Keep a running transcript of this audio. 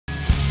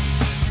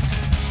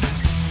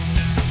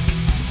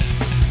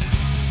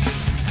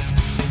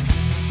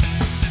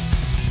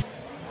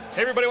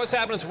Hey everybody, what's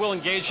happening? It's Will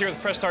and Gage here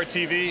with Press Start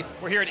TV.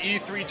 We're here at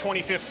E3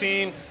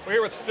 2015. We're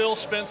here with Phil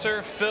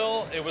Spencer.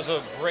 Phil, it was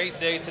a great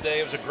day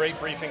today. It was a great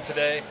briefing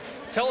today.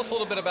 Tell us a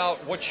little bit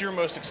about what you're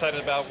most excited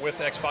about with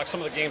Xbox,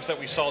 some of the games that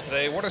we saw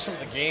today. What are some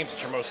of the games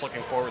that you're most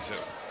looking forward to?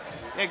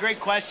 Yeah, great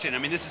question. I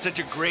mean, this is such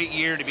a great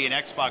year to be an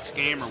Xbox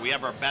gamer. We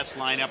have our best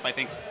lineup I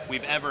think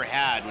we've ever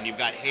had when you've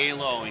got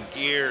Halo and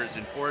Gears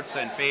and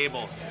Forza and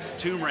Fable,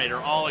 Tomb Raider,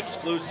 all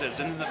exclusives.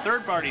 And then the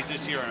third parties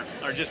this year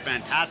are just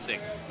fantastic.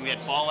 We had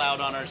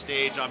Fallout on our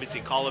stage, obviously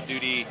Call of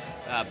Duty,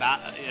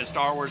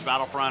 Star Wars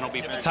Battlefront will be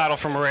a title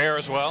from Rare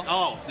as well.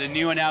 Oh, the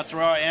new announced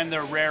Rare and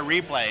the Rare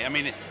replay. I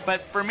mean,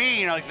 but for me,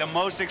 you know, like the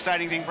most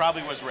exciting thing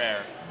probably was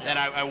Rare. And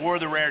I wore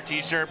the Rare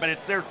t-shirt, but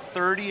it's their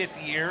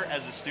 30th year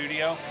as a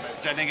studio,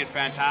 which I think is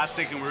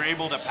fantastic. And we were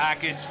able to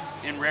package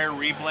in Rare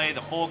Replay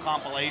the full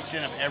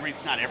compilation of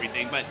not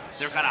everything, but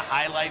their kind of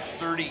highlights,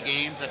 30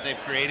 games that they've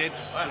created.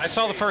 I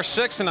saw the first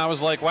 6 and I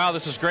was like, wow,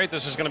 this is great.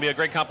 This is going to be a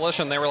great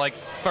compilation. They were like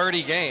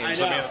 30 games.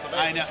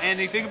 I know.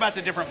 And you think about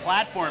the different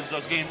platforms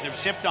those games have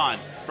shipped on,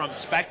 from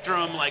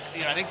Spectrum, like,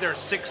 you know, I think there are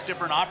 6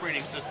 different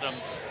operating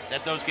systems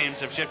that those games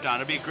have shipped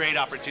on. It'll be a great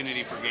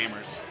opportunity for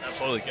gamers.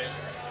 Absolutely.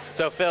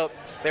 So Phil,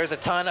 there's a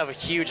ton of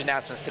huge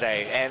announcements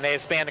today, and they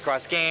spanned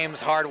across games,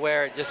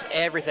 hardware, just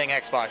everything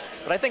Xbox.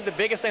 But I think the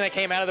biggest thing that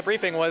came out of the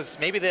briefing was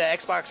maybe the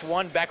Xbox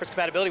One backwards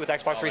compatibility with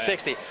Xbox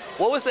 360.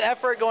 What was the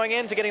effort going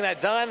into getting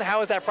that done?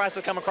 How has that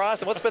process come across?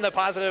 And what's been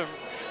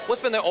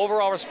the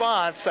overall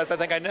response, as I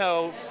think I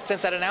know,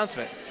 since that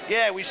announcement?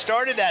 Yeah, we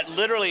started that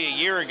literally a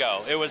year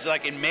ago. It was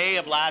like in May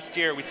of last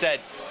year. We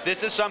said,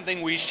 this is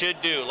something we should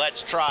do.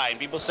 Let's try. And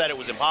people said it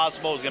was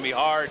impossible. It was going to be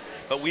hard.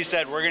 But we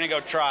said, we're going to go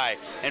try.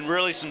 And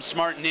really some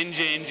smart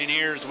ninja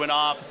engineers went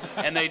off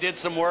and they did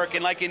some work.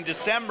 And like in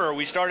December,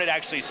 we started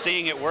actually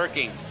seeing it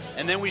working.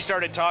 And then we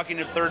started talking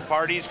to third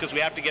parties because we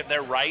have to get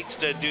their rights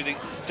to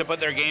put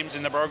their games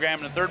in the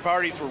program. And the third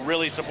parties were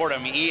really supportive.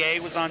 I mean, EA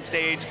was on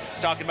stage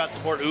talking about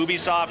support.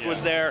 Ubisoft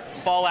was there.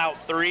 Fallout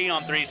 3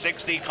 on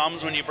 360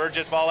 comes when you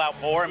purchase Fallout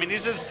 4. I mean,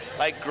 this is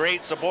like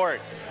great support.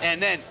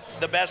 And then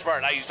the best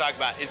part I used to talk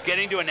about is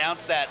getting to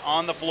announce that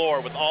on the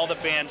floor with all the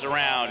fans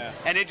around,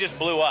 and it just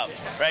blew up,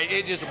 right?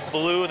 It just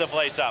blew the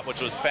place up,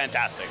 which was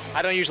fantastic.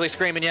 I don't usually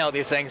scream and yell at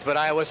these things, but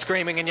I was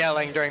screaming and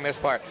yelling during this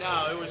part.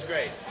 No, it was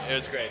great. It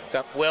was great.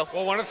 So, Will?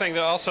 Well, one of the things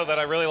that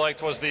I really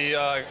liked was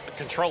the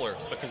controller.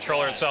 The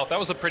controller itself. That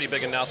was a pretty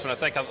big announcement.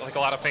 I think a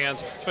lot of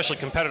fans, especially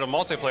competitive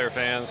multiplayer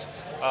fans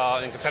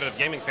and competitive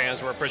gaming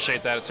fans, will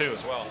appreciate that too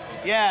as well.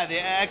 Yeah, the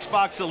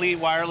Xbox Elite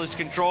wireless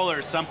controller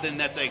is something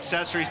that the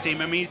accessories team,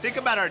 I mean, you think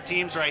about our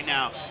teams right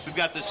now. We've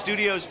got the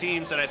studios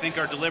teams that I think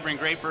are delivering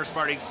great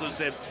first-party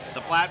exclusive,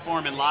 the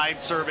platform and live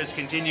service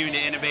continuing to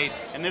innovate,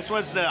 and this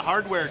was the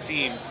hardware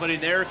team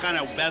putting their kind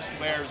of best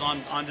wares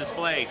on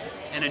display,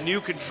 and a new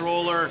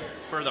controller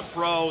for the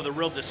Pro, the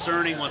real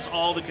discerning ones,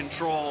 all the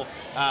control,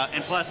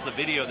 and plus the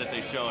video that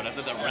they showed. I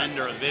thought the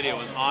render of the video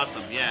was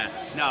awesome. Yeah,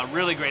 no,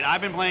 really great.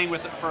 I've been playing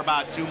with it for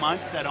about 2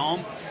 months at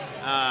home,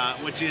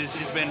 which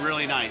has been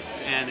really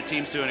nice, and the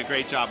team's doing a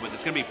great job with it.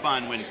 It's going to be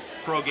fun when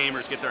pro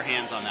gamers get their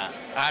hands on that.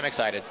 I'm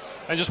excited.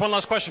 And just one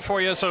last question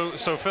for you. So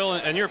Phil,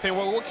 in your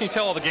opinion, what can you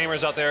tell all the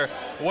gamers out there?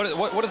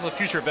 What does the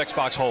future of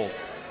Xbox hold?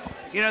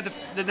 You know,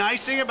 the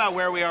nice thing about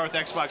where we are with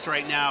Xbox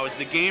right now is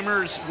the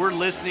gamers, we're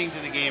listening to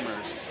the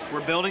gamers.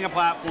 We're building a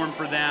platform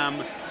for them.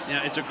 You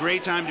know, it's a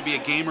great time to be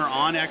a gamer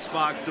on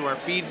Xbox through our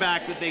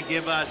feedback that they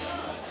give us.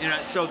 You know,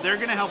 so they're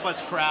going to help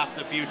us craft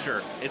the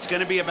future. It's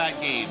going to be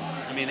about games.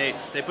 I mean,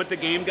 they put the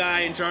game guy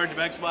in charge of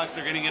Xbox,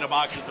 they're going to get a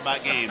box that's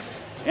about games.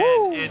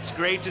 And it's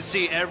great to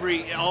see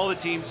all the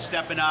teams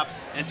stepping up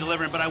and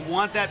delivering. But I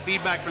want that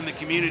feedback from the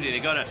community. They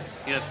go to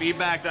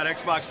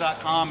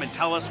feedback.xbox.com and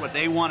tell us what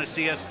they want to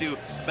see us do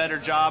a better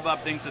job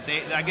of, things that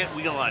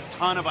we get a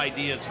ton of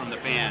ideas from the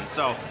fans.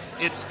 So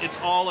it's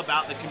all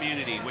about the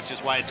community, which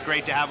is why it's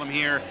great to have them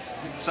here.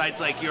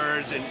 Sites like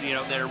yours, and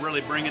they're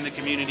really bringing the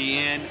community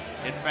in.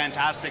 It's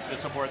fantastic the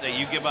support that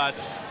you give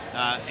us,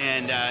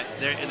 and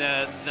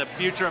the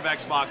future of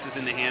Xbox is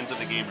in the hands of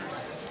the gamers.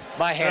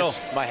 My hands.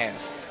 My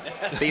hands.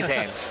 These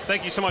hands.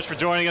 Thank you so much for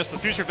joining us. The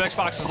future of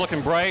Xbox is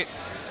looking bright.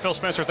 Phil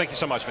Spencer, thank you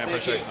so much, man.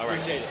 Appreciate it. All right.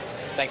 Appreciate it.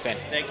 Thanks, man.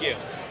 Thank you.